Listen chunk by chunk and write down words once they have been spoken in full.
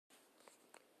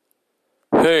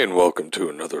Hey, and welcome to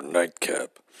another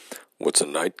Nightcap. What's a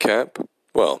nightcap?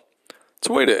 Well, it's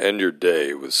a way to end your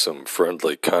day with some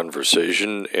friendly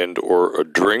conversation and or a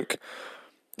drink.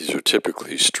 These are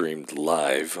typically streamed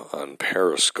live on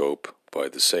Periscope by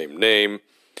the same name,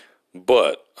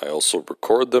 but I also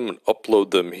record them and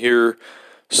upload them here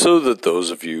so that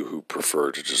those of you who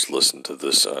prefer to just listen to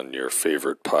this on your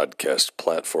favorite podcast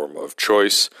platform of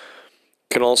choice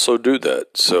can also do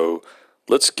that. So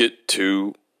let's get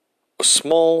to a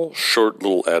small, short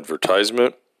little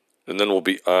advertisement, and then we'll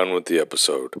be on with the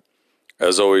episode.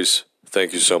 As always,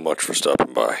 thank you so much for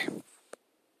stopping by.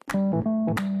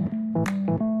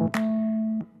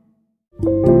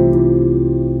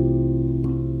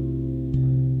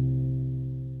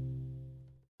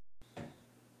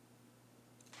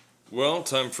 Well,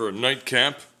 time for a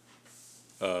nightcap.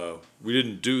 We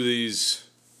didn't do these.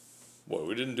 Well,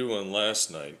 we didn't do one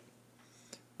last night.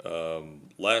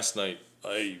 Last night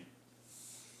I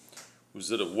was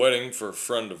at a wedding for a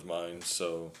friend of mine,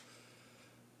 so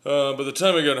by the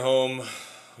time I got home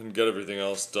and got everything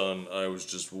else done, I was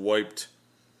just wiped.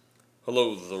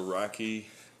 Hello, the Rocky.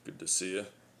 Good to see you.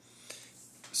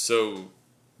 So,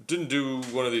 didn't do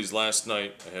one of these last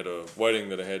night. I had a wedding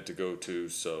that I had to go to,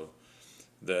 so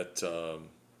that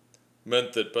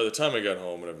meant that by the time I got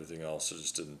home and everything else, I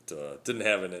just didn't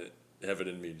have it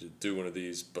in me to do one of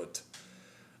these. But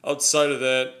outside of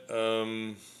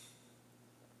that,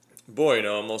 boy,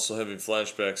 now I'm also having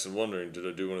flashbacks and wondering, did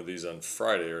I do one of these on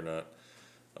Friday or not?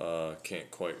 Can't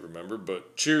quite remember,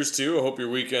 but cheers to you. I hope your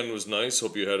weekend was nice.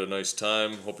 Hope you had a nice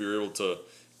time. Hope you were able to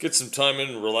get some time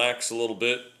in and relax a little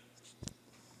bit.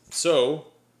 So,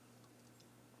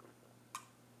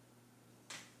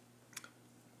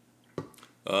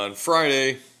 on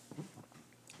Friday,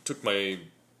 took my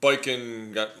bike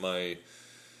in, got my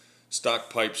stock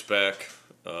pipes back.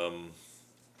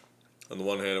 On the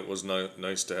one hand, it was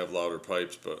nice to have louder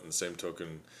pipes, but in the same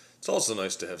token, it's also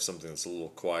nice to have something that's a little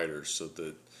quieter so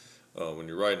that when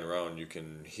you're riding around, you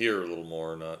can hear a little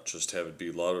more, not just have it be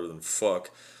louder than fuck.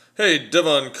 Hey,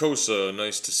 Devon Kosa,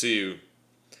 nice to see you.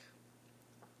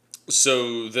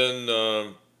 So then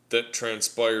that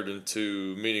transpired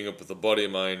into meeting up with a buddy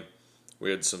of mine.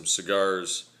 We had some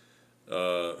cigars,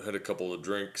 had a couple of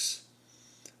drinks,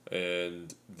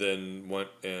 and then went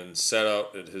and sat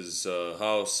out at his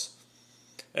house.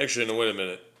 Actually, no, wait a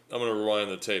minute. I'm going to rewind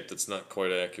the tape. That's not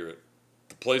quite accurate.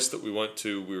 The place that we went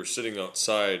to, we were sitting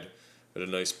outside at a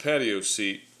nice patio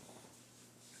seat,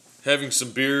 having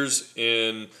some beers,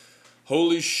 and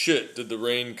holy shit, did the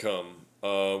rain come.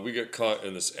 We got caught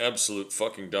in this absolute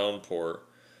fucking downpour.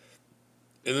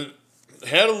 And then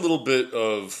had a little bit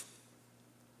of,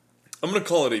 I'm going to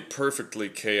call it a perfectly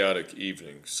chaotic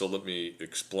evening, so let me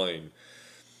explain.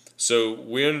 So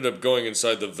we ended up going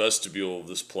inside the vestibule of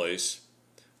this place.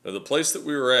 Now, the place that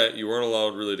we were at, you weren't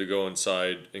allowed really to go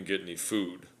inside and get any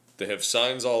food. They have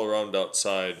signs all around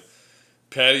outside,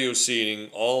 patio seating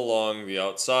all along the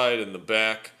outside and the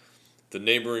back, the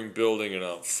neighboring building and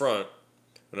out front.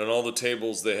 And on all the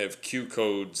tables, they have Q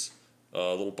codes,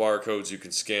 little barcodes you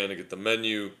can scan to get the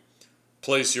menu,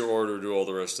 place your order, do all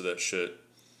the rest of that shit.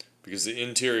 Because the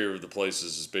interior of the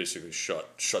places is basically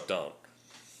shut down.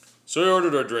 So we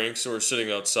ordered our drinks, and we're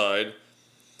sitting outside,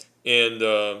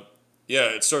 and yeah,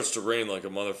 it starts to rain like a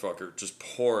motherfucker, just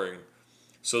pouring.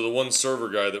 So the one server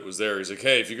guy that was there, he's like,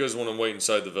 hey, if you guys want to wait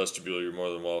inside the vestibule, you're more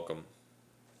than welcome.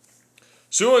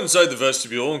 So we went inside the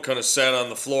vestibule and kind of sat on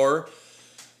the floor,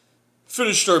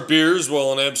 finished our beers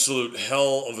while an absolute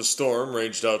hell of a storm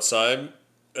raged outside,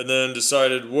 and then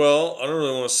decided, well, I don't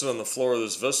really want to sit on the floor of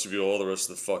this vestibule all the rest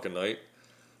of the fucking night.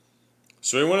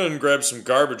 So we went in and grabbed some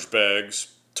garbage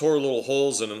bags, tore little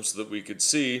holes in them so that we could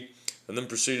see, and then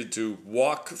proceeded to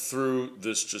walk through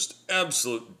this just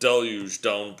absolute deluge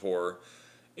downpour.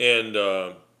 And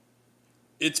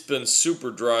it's been super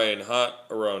dry and hot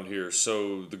around here,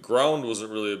 so the ground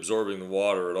wasn't really absorbing the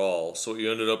water at all. So what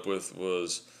you ended up with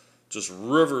was just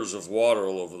rivers of water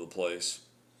all over the place.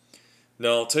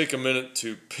 Now I'll take a minute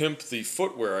to pimp the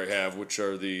footwear I have, which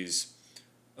are these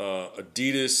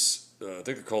Adidas, I think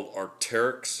they're called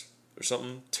Arc'teryx or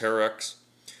something, Terex.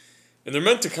 And they're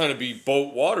meant to kind of be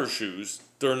boat water shoes.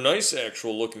 They're a nice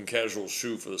actual looking casual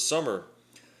shoe for the summer.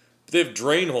 But they have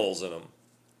drain holes in them.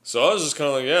 So I was just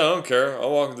kind of like, yeah, I don't care. I'll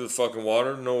walk into the fucking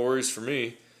water. No worries for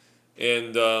me.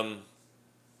 And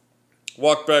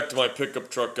walked back to my pickup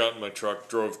truck, got in my truck,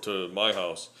 drove to my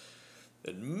house.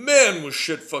 And man, was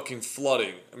shit fucking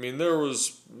flooding. I mean, there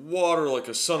was water like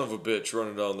a son of a bitch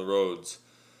running down the roads.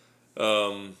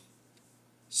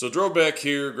 So drove back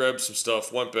here, grabbed some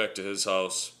stuff, went back to his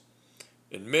house.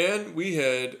 And man, we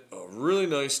had a really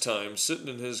nice time sitting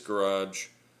in his garage,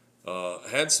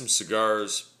 had some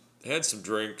cigars, had some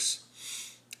drinks,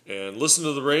 and listened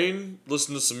to the rain,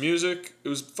 listened to some music. It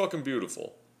was fucking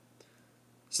beautiful.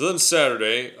 So then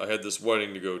Saturday, I had this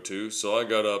wedding to go to, so I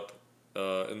got up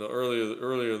in the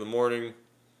earlier in the morning,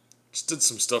 just did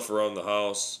some stuff around the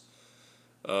house.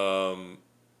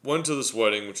 Went to this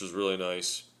wedding, which was really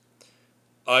nice.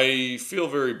 I feel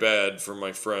very bad for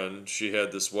my friend. She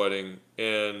had this wedding,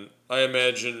 and I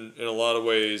imagine in a lot of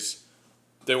ways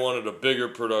they wanted a bigger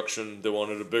production, they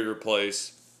wanted a bigger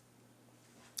place.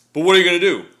 But what are you going to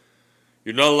do?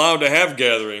 You're not allowed to have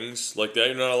gatherings like that.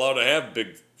 You're not allowed to have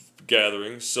big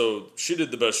gatherings. So she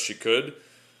did the best she could.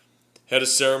 Had a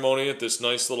ceremony at this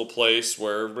nice little place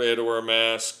where everybody had to wear a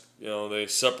mask. You know, they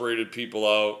separated people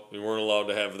out. You weren't allowed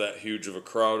to have that huge of a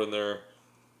crowd in there.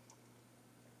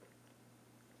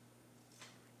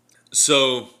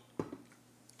 So,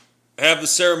 have the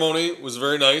ceremony. It was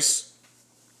very nice.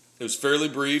 It was fairly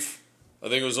brief. I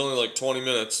think it was only like 20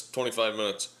 minutes, 25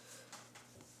 minutes.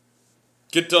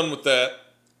 Get done with that.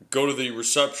 Go to the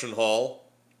reception hall.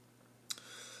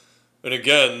 And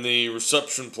again, the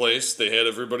reception place, they had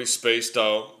everybody spaced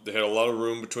out. They had a lot of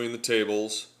room between the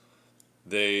tables.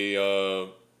 They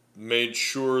made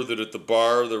sure that at the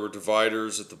bar, there were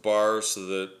dividers at the bar so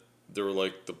that there were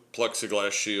like the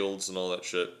plexiglass shields and all that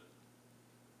shit.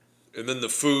 And then the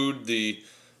food, the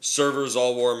servers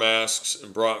all wore masks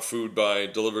and brought food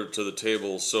delivered to the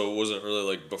table, so it wasn't really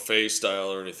like buffet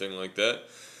style or anything like that.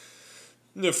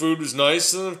 And the food was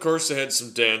nice, and of course they had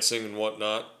some dancing and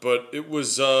whatnot, but it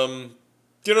was, it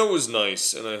was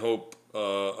nice, and I hope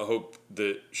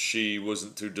that she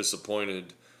wasn't too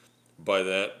disappointed by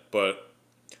that, but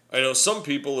I know some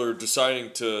people are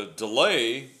deciding to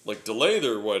delay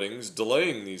their weddings,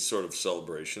 delaying these sort of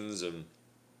celebrations, and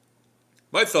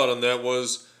my thought on that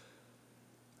was,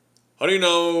 how do you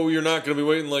know you're not going to be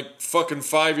waiting like fucking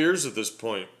 5 years at this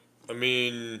point? I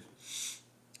mean,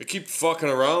 they keep fucking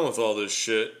around with all this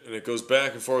shit, and it goes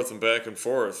back and forth and back and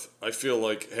forth. I feel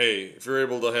like, hey, if you're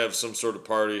able to have some sort of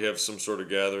party, have some sort of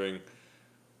gathering,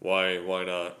 why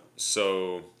not?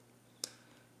 So,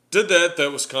 did that.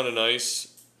 That was kind of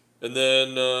nice. And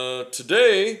then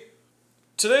today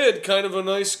had kind of a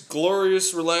nice,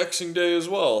 glorious, relaxing day as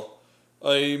well.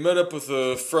 I met up with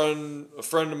a friend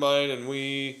of mine, and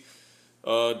we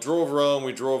drove around.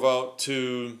 We drove out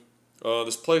to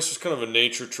this place. There's kind of a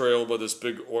nature trail by this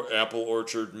big apple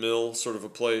orchard mill sort of a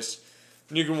place.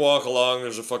 And you can walk along.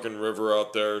 There's a fucking river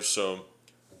out there. So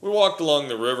we walked along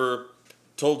the river,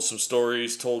 told some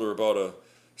stories, told her about a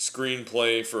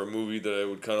screenplay for a movie that I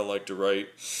would kind of like to write.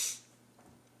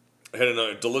 I had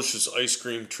a delicious ice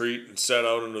cream treat and sat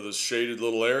out into this shaded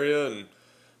little area and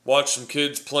watched some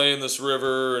kids play in this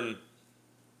river and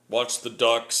watched the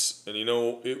ducks. And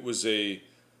it was a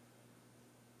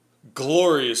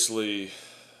gloriously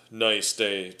nice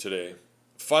day today.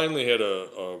 Finally had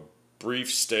a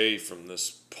brief stay from this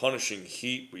punishing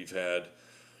heat we've had.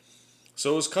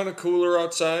 So it was kind of cooler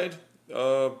outside.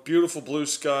 Beautiful blue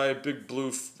sky, big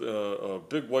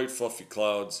white fluffy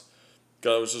clouds.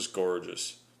 God, it was just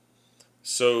gorgeous.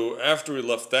 So after we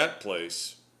left that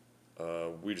place,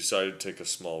 we decided to take a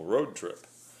small road trip.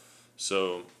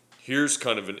 So here's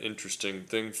kind of an interesting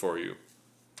thing for you.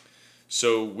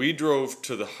 So we drove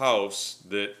to the house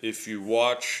that, if you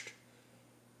watched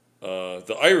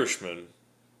The Irishman,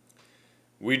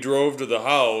 we drove to the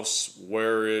house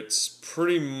where it's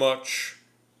pretty much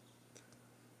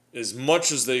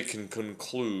as they can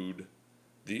conclude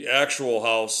the actual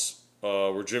house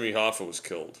where Jimmy Hoffa was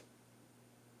killed.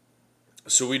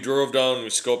 So we drove down, we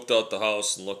scoped out the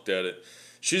house and looked at it.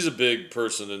 She's a big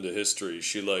person into history.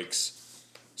 She likes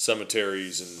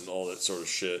cemeteries and all that sort of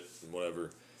shit and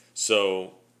whatever.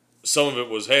 So some of it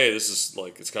was, hey, this is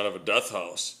like, it's kind of a death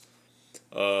house.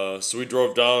 So we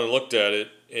drove down and looked at it,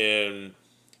 and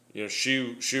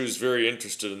she was very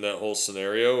interested in that whole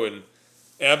scenario, and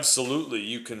absolutely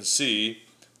you can see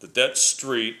that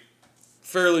street,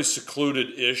 fairly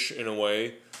secluded-ish in a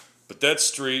way, but that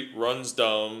street runs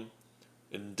down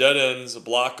and dead ends a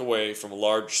block away from a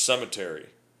large cemetery.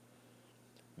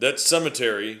 That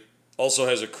cemetery also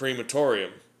has a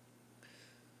crematorium.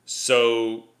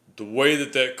 So the way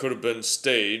that could have been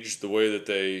staged, the way that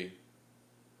they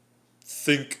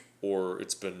think, or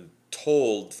it's been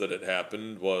told that it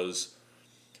happened, was,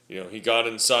 he got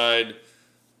inside,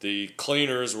 the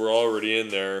cleaners were already in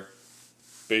there.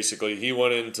 Basically, he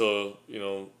went in to,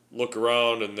 look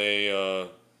around, and they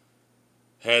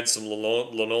had some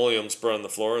linoleum spread on the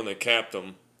floor, and they capped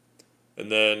him.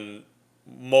 And then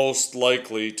most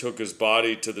likely took his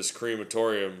body to this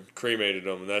crematorium, cremated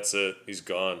him, and that's it. He's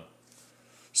gone.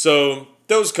 So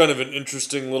that was kind of an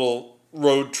interesting little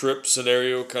road trip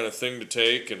scenario kind of thing to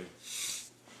take, and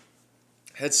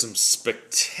had some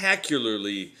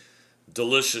spectacularly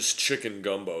delicious chicken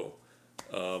gumbo.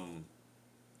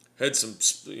 Had some,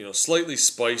 slightly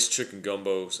spiced chicken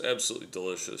gumbo. It was absolutely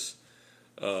delicious.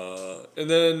 And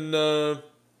then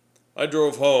I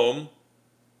drove home.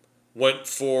 Went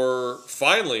for,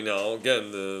 finally now,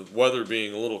 again, the weather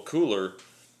being a little cooler,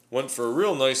 went for a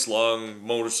real nice long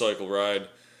motorcycle ride.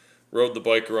 Rode the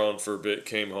bike around for a bit,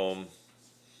 came home.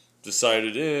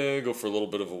 Decided, go for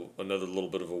another little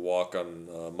bit of a walk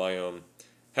on my own.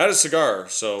 Had a cigar,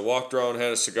 so walked around,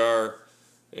 had a cigar,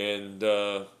 and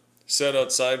sat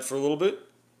outside for a little bit.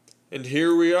 And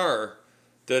here we are.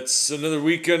 That's another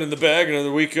weekend in the bag,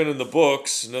 another weekend in the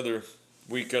books, another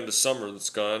weekend of summer that's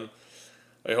gone.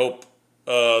 I hope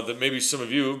that maybe some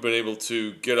of you have been able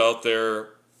to get out there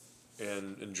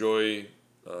and enjoy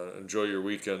your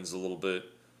weekends a little bit.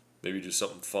 Maybe do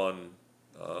something fun.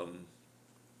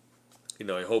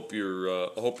 I hope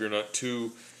you're not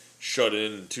too shut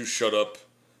in, too shut up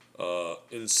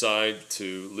inside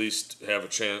to at least have a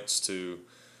chance to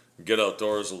get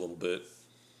outdoors a little bit.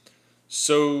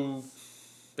 So,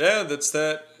 yeah, that's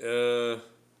that.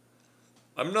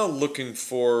 I'm now looking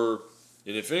for,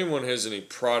 and if anyone has any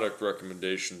product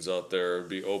recommendations out there, I'd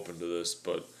be open to this,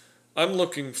 but I'm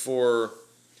looking for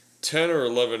 10 or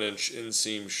 11 inch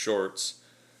inseam shorts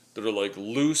that are like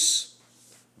loose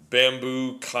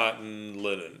bamboo, cotton,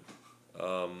 linen.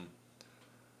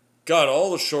 God,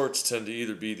 all the shorts tend to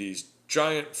either be these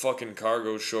giant fucking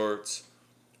cargo shorts,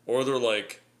 or they're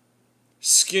like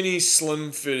skinny,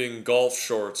 slim-fitting golf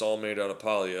shorts all made out of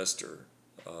polyester.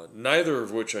 Neither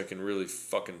of which I can really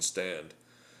fucking stand.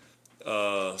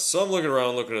 So I'm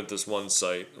looking at this one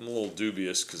site. I'm a little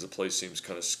dubious because the place seems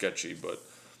kind of sketchy, but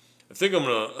I think I'm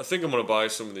gonna buy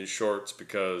some of these shorts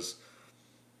because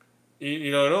I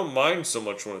don't mind so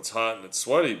much when it's hot and it's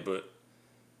sweaty, but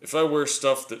if I wear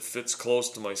stuff that fits close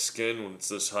to my skin when it's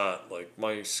this hot, like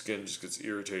my skin just gets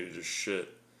irritated as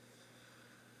shit.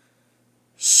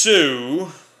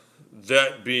 So,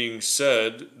 that being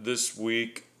said, this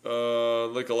week,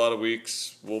 like a lot of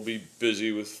weeks, we'll be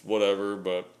busy with whatever,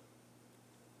 but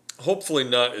hopefully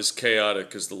not as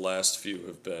chaotic as the last few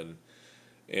have been.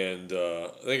 And I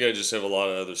think I just have a lot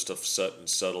of other stuff set and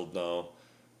settled now.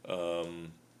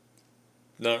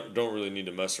 Don't really need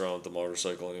to mess around with the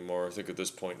motorcycle anymore. I think at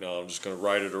this point now I'm just going to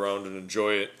ride it around and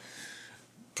enjoy it.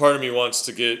 Part of me wants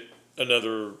to get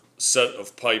another set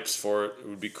of pipes for it. It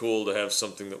would be cool to have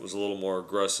something that was a little more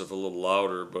aggressive, a little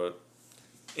louder, but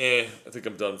I think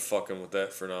I'm done fucking with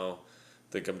that for now.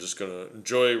 I think I'm just going to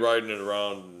enjoy riding it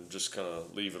around and just kind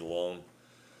of leave it alone.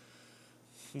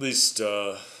 At least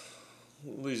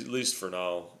for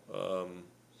now.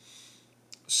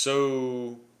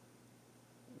 So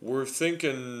we're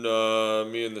thinking,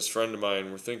 me and this friend of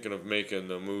mine, we're thinking of making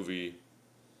a movie.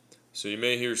 So you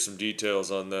may hear some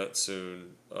details on that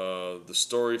soon. The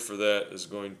story for that is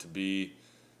going to be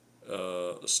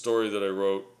a story that I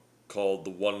wrote called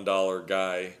The $1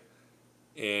 Guy.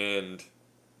 And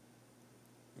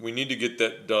we need to get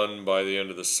that done by the end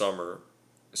of the summer.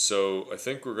 So I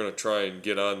think we're going to try and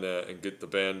get on that and get the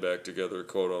band back together,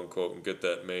 quote unquote, and get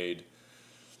that made.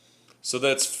 So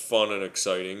that's fun and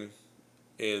exciting.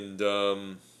 And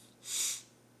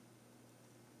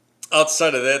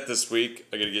outside of that this week,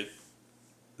 I got to get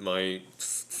my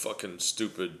fucking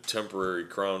stupid temporary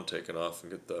crown taken off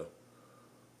and get the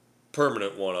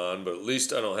permanent one on. But at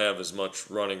least I don't have as much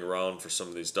running around for some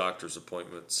of these doctor's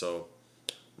appointments. So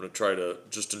I'm going to try to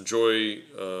just enjoy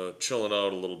chilling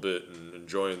out a little bit and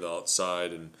enjoying the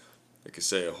outside. And like I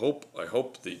say, I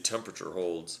hope the temperature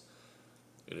holds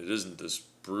and it isn't this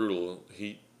brutal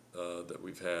heat that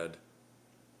we've had.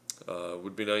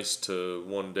 Would be nice to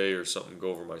one day or something go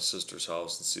over my sister's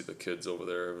house and see the kids over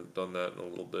there. I haven't done that in a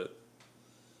little bit.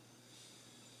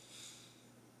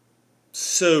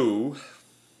 So,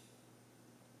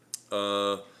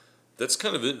 that's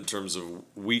kind of it in terms of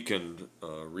weekend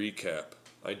recap.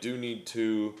 I do need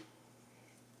to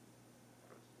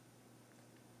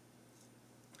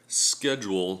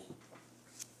schedule,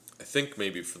 I think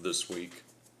maybe for this week,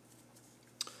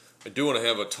 I do want to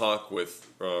have a talk with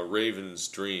Raven's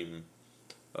Dream,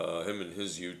 him and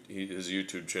his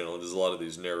YouTube channel. He does a lot of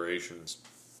these narrations.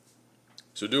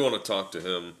 So I do want to talk to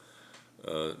him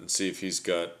and see if he's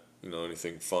got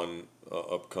anything fun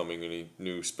upcoming, any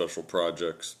new special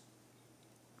projects.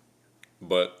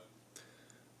 But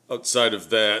outside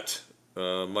of that,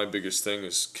 my biggest thing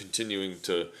is continuing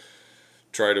to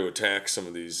try to attack some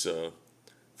of these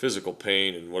physical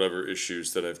pain and whatever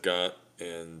issues that I've got,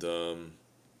 and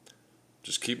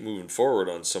just keep moving forward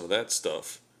on some of that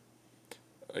stuff.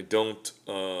 I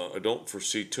don't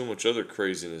foresee too much other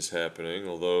craziness happening.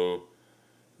 Although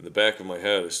in the back of my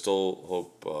head, I still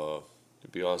hope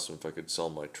it'd be awesome if I could sell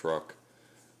my truck.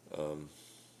 Um,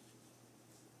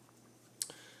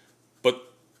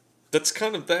 but that's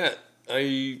kind of that.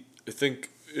 I think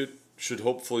it should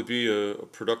hopefully be a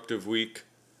productive week.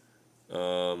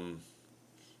 Um,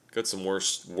 got some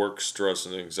worse work stress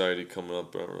and anxiety coming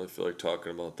up. But I don't really feel like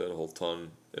talking about that a whole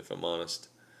ton, if I'm honest.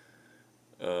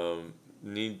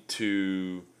 Need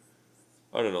to,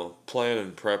 I don't know, plan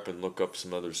and prep and look up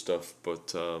some other stuff,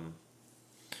 but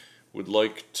would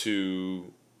like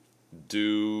to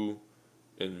do,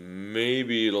 and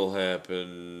maybe it'll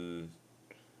happen.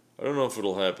 I don't know if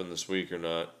it'll happen this week or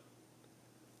not.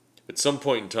 At some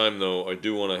point in time, though, I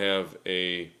do want to have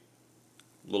a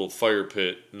little fire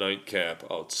pit nightcap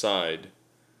outside.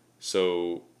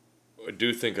 So I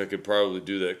do think I could probably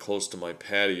do that close to my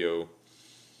patio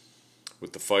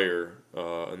with the fire,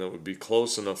 and that would be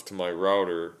close enough to my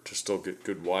router to still get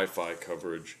good Wi-Fi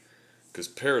coverage. Because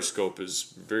Periscope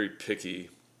is very picky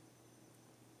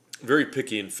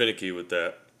and finicky with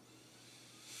that.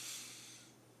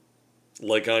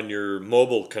 Like on your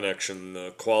mobile connection,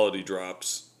 the quality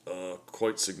drops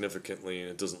quite significantly,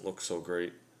 and it doesn't look so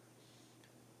great.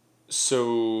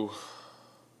 So,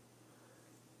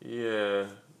 yeah,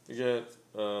 you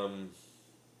got,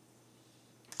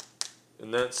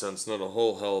 in that sense, not a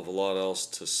whole hell of a lot else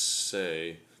to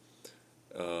say.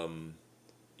 Um,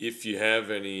 if you have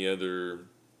any other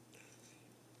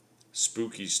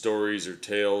spooky stories or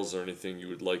tales or anything you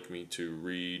would like me to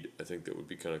read, I think that would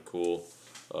be kind of cool.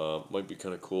 Might be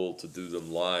kind of cool to do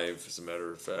them live, as a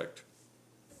matter of fact.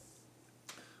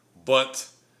 But,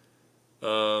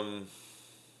 yeah,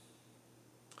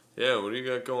 what do you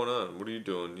got going on? What are you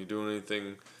doing? You doing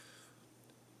anything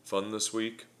fun this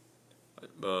week?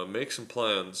 Make some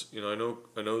plans. You know,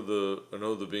 I know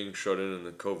the being shut in and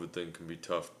the COVID thing can be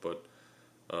tough, but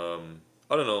I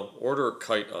don't know. Order a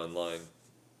kite online.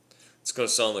 It's gonna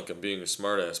sound like I'm being a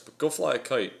smartass, but go fly a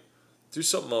kite. Do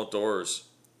something outdoors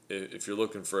if you're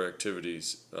looking for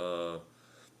activities.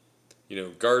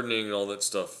 Gardening and all that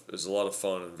stuff is a lot of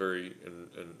fun and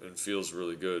and feels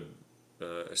really good.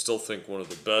 I still think one of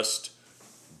the best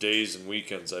days and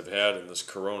weekends I've had in this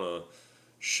Corona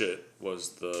shit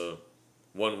was the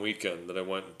one weekend that I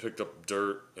went and picked up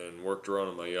dirt and worked around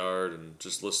in my yard and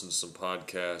just listened to some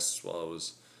podcasts while I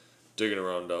was digging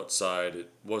around outside.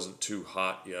 It wasn't too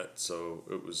hot yet, so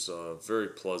it was very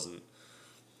pleasant.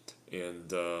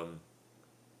 And, I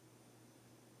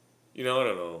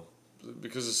don't know.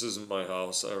 Because this isn't my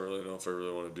house, I don't really know if I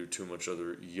really want to do too much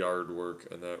other yard work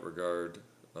in that regard.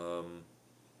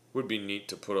 Would be neat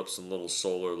to put up some little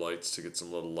solar lights to get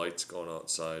some little lights going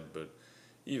outside, but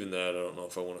even that, I don't know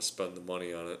if I want to spend the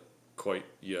money on it quite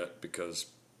yet, because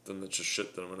then that's just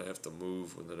shit that I'm going to have to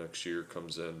move when the next year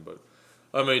comes in. But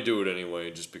I may do it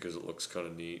anyway just because it looks kind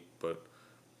of neat. But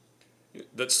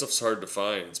that stuff's hard to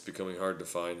find. It's becoming hard to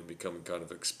find and becoming kind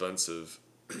of expensive,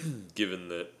 given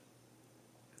that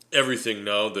everything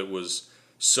now that was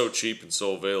so cheap and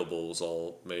so available was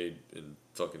all made in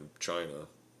fucking China.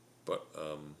 But,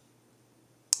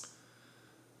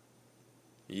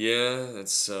 yeah,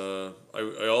 it's, I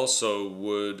also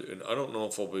would, and I don't know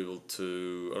if I'll be able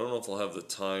to, I don't know if I'll have the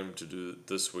time to do it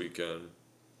this weekend,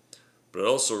 but I'd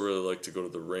also really like to go to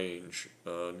the range,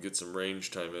 and get some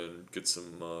range time in, get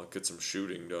some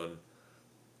shooting done.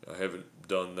 I haven't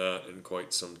done that in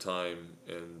quite some time,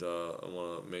 and, I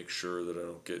want to make sure that I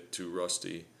don't get too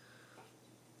rusty.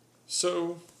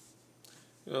 So,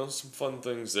 some fun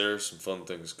things there, some fun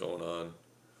things going on.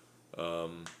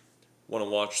 Want to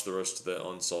watch the rest of the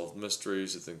Unsolved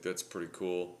Mysteries. I think that's pretty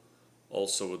cool.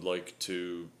 Also would like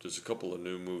to, there's a couple of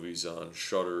new movies on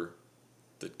Shudder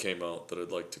that came out that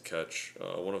I'd like to catch.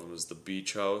 One of them is The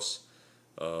Beach House.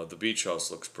 The Beach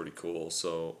House looks pretty cool,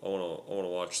 so I want to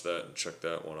watch that and check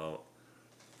that one out.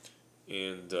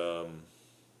 And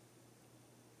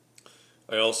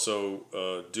I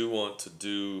also do want to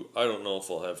do, I don't know if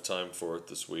I'll have time for it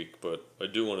this week, but I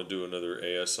do want to do another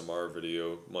ASMR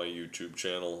video. My YouTube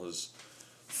channel has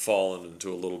fallen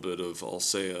into a little bit of, I'll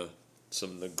say,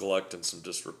 some neglect and some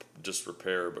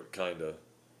disrepair, but kind of.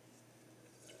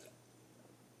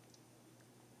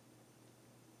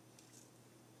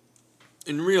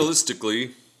 And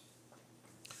realistically,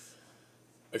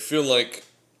 I feel like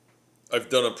I've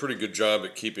done a pretty good job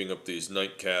at keeping up these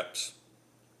nightcaps,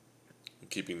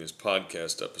 keeping these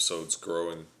podcast episodes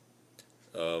growing.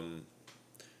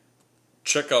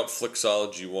 Check out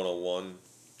Flixology 101.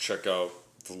 Check out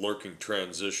The Lurking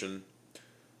Transition.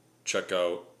 Check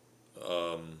out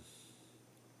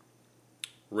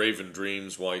Raven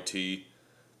Dreams YT.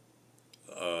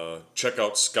 Check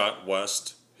out Scott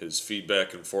West, his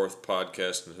Feedback and Forth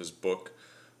podcast and his book.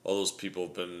 All those people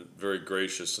have been very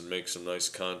gracious and make some nice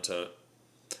content.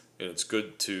 And it's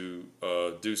good to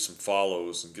do some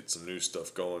follows and get some new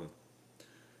stuff going.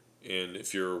 And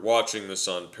if you're watching this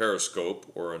on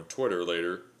Periscope or on Twitter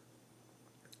later,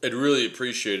 I'd really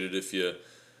appreciate it if you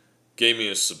gave me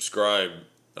a subscribe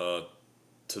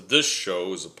to this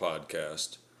show as a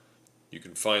podcast. You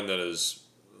can find that as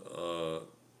the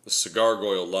Cigar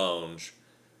Goyle Lounge,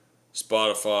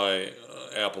 Spotify,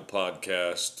 Apple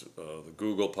Podcast, the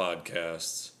Google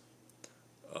Podcasts,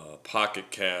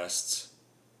 Pocket Casts,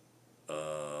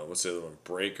 what's the other one?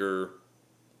 Breaker.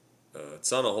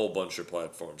 It's on a whole bunch of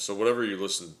platforms. So whatever you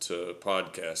listen to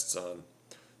podcasts on,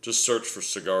 just search for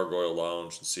Cigar Goyle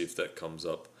Lounge and see if that comes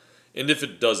up. And if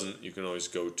it doesn't, you can always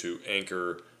go to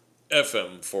Anchor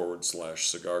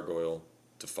FM/Cigar Goyle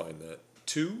to find that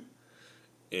too.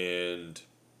 And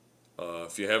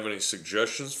if you have any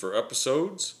suggestions for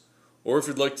episodes, or if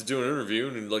you'd like to do an interview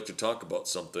and you'd like to talk about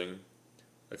something,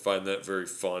 I find that very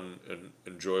fun and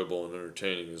enjoyable and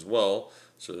entertaining as well.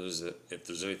 So if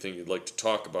there's anything you'd like to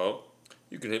talk about,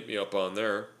 you can hit me up on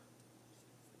there.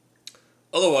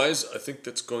 Otherwise, I think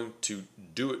that's going to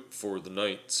do it for the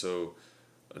night. So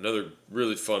another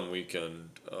really fun weekend.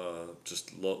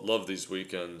 Just love these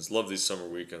weekends. Love these summer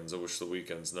weekends. I wish the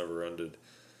weekends never ended.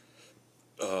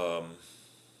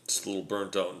 Just a little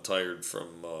burnt out and tired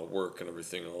from work and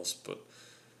everything else. But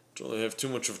don't really have too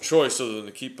much of a choice other than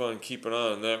to keep on keeping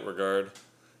on in that regard.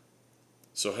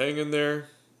 So hang in there.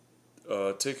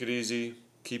 Take it easy.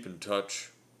 Keep in touch.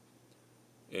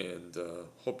 And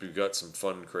hope you've got some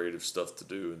fun, creative stuff to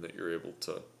do and that you're able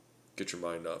to get your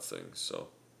mind off things. So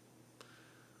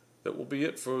that will be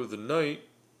it for the night.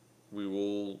 We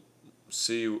will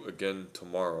see you again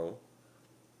tomorrow.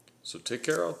 So take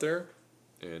care out there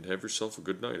and have yourself a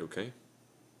good night, okay?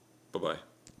 Bye-bye.